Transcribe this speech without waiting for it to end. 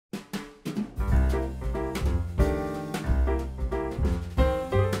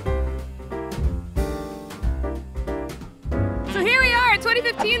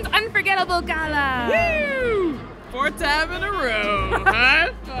2015's Unforgettable Gala. Woo! 4th time in a row.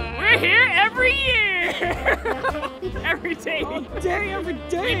 High five. We're here every year. Every day. All day, every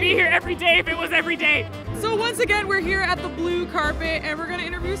day. We'd be here every day if it was every day. So once again, we're here at the blue carpet, and we're gonna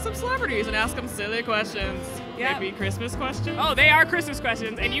interview some celebrities and ask them silly questions. Yeah. Maybe Christmas questions. Oh, they are Christmas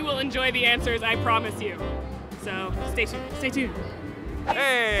questions, and you will enjoy the answers, I promise you. So stay tuned. Stay tuned.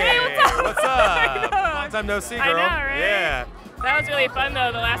 Hey! Hey, what's up? What's up? Long time no see, girl. I know, right? Yeah. That was really fun,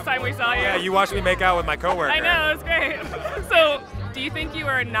 though, the last time we saw you. Yeah, you watched me make out with my coworker. I know, it was great. So, do you think you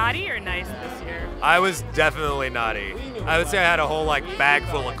were naughty or nice this year? I was definitely naughty. I would say I had a whole bag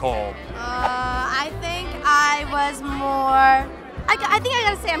full of coal. I think I was more. I think I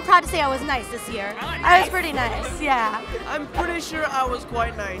gotta say I'm proud to say I was nice this year. Oh, nice. I was pretty nice, yeah. I'm pretty sure I was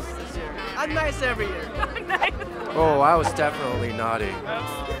quite nice this year. I'm nice every year. Nice. Oh, I was definitely naughty.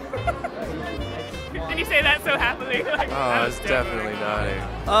 Did you say that so happily? Like, Oh, I was definitely naughty.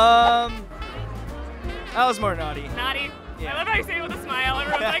 I was more naughty. Naughty? Yeah. I love how you say it with a smile.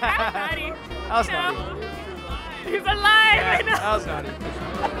 Everyone's like, I'm naughty. I was No. naughty. He's alive, I know. I was naughty.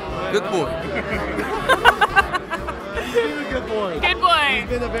 Good boy. Good boy. He's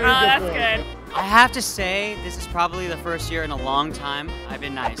been a very that's good boy. good. I have to say, this is probably the first year in a long time I've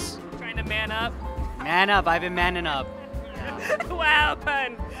been nice. Trying to man up. Man up, I've been manning up. Wow,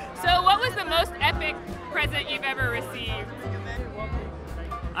 fun. So what was the most epic present you've ever received?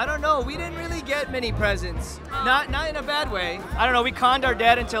 I don't know. We didn't really get many presents. Not in a bad way. I don't know. We conned our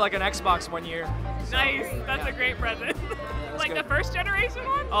dad into like an Xbox one year. Nice. That's a great present. Like the first generation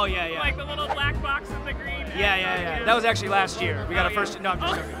one? Oh yeah, yeah. Like the little black box with the green. Yeah. That was actually last year. We got a first. No, I'm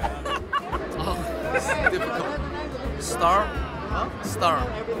just joking. Oh, this is difficult. Star? Huh? Star.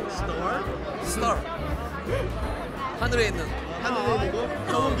 Store? Star. 하늘에 있는.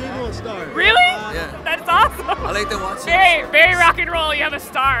 Someone gave you a star. Really? Yeah. That's awesome. I like to watch it. Very rock and roll. You have a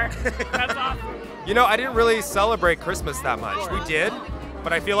star. That's awesome. You know, I didn't really celebrate Christmas that much. We did,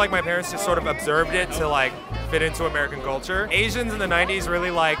 but I feel like my parents just sort of observed it to fit into American culture. Asians in the 90s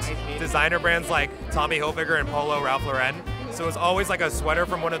really liked designer brands like Tommy Hilfiger and Polo Ralph Lauren. So it was always like a sweater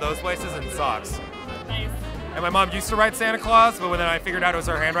from one of those places and socks. Nice. And my mom used to write Santa Claus, but when I figured out it was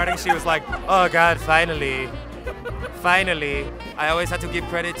her handwriting, she was like, oh God, finally. Finally. I always had to give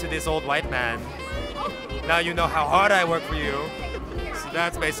credit to this old white man. Now you know how hard I work for you. So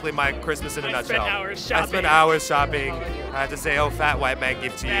that's basically my Christmas in a nutshell. I spent hours shopping. I had to say, oh, fat white man,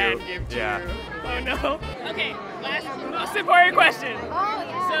 give to you. Yeah. Oh no. Okay, last most important question.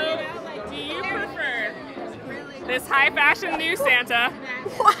 So, do you prefer this high fashion new Santa?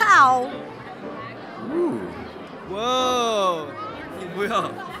 Wow. Ooh. Whoa.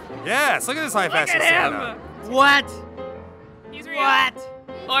 뭐야? Yes, look at this high Look fashion at him. Santa. What? He's real. What?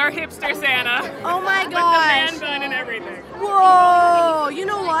 Or hipster Santa. Oh my With gosh. the man bun and everything. Whoa. You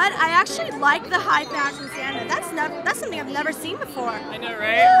know what? I actually like the high fashion Santa. That's something I've never seen before. I know,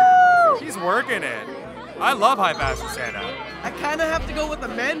 right? He's working it. I love high fashion Santa. I kind of have to go with the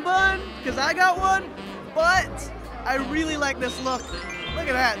man bun because I got one, but I really like this look. Look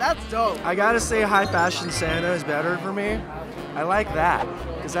at that. That's dope. I gotta say high fashion Santa is better for me. I like that,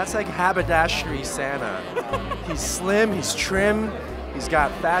 because that's like haberdashery Santa. He's slim, he's trim, he's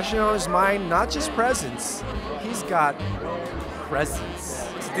got fashion on his mind, not just presents. He's got presents.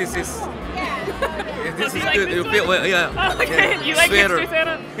 This is. This is like good. this You one? feel well, yeah. Oh, okay. Yeah. You like Sweater. hipster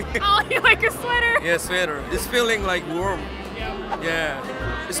Santa? Oh, you like a sweater? Yeah, sweater. It's feeling like warm. Yeah.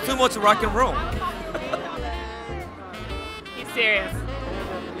 Yeah. It's too much rock and roll. He's serious.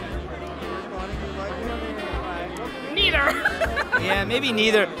 Neither. Yeah, maybe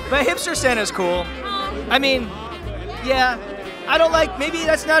neither. But hipster Santa's cool. I mean, yeah. I don't like. Maybe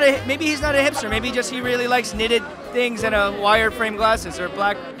he's not a hipster. Maybe just he really likes knitted things and wire frame glasses or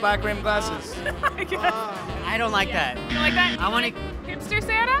black rim glasses. I guess. I don't like that. You like that? I want to. Hipster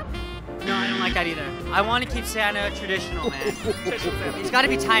Santa? No, I don't like that either. I want to keep Santa traditional, man. He's got to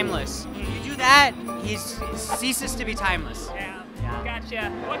be timeless. If you do that, he ceases to be timeless. Yeah. Gotcha.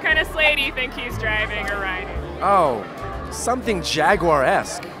 What kind of sleigh do you think he's driving or riding? Oh, something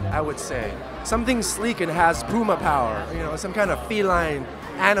Jaguar-esque, I would say. Something sleek and has puma power. You know, some kind of feline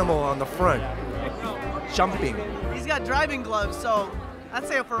animal on the front. Jumping. He's got driving gloves, so I'd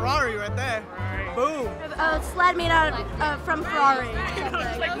say a Ferrari right there. Boom. A sled made out of from Ferrari.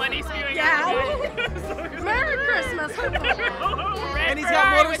 It's like money spewing Yeah. out. Merry Christmas. And he's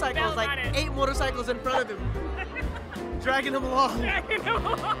got motorcycles, like 8 motorcycles in front of him. Dragging him along.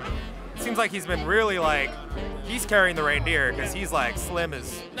 Seems like he's been really he's carrying the reindeer because he's slim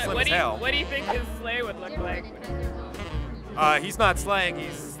as hell. What do you think his sleigh would look like? He's not slaying,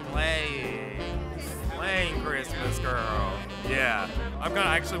 he's slaying. Slaying Christmas girl. Yeah, I'm gonna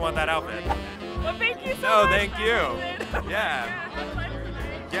actually want that outfit. Well, thank you so No, much. thank you. Yeah.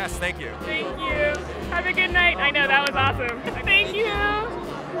 Yes, thank you. Thank you. Have a good night. I know, that was awesome. Thank you.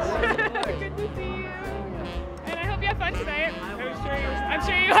 Good to see you. And I hope you have fun tonight. I'm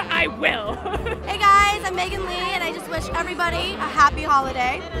sure you, I will. Hey guys, I'm Megan Lee, and I just wish everybody a happy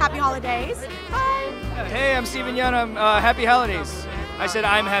holiday. Happy holidays. Bye. Hey, I'm Steven Yeun. I'm happy holidays. I said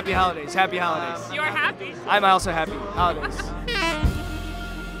I'm happy holidays. Happy holidays. You're happy. I'm also happy holidays.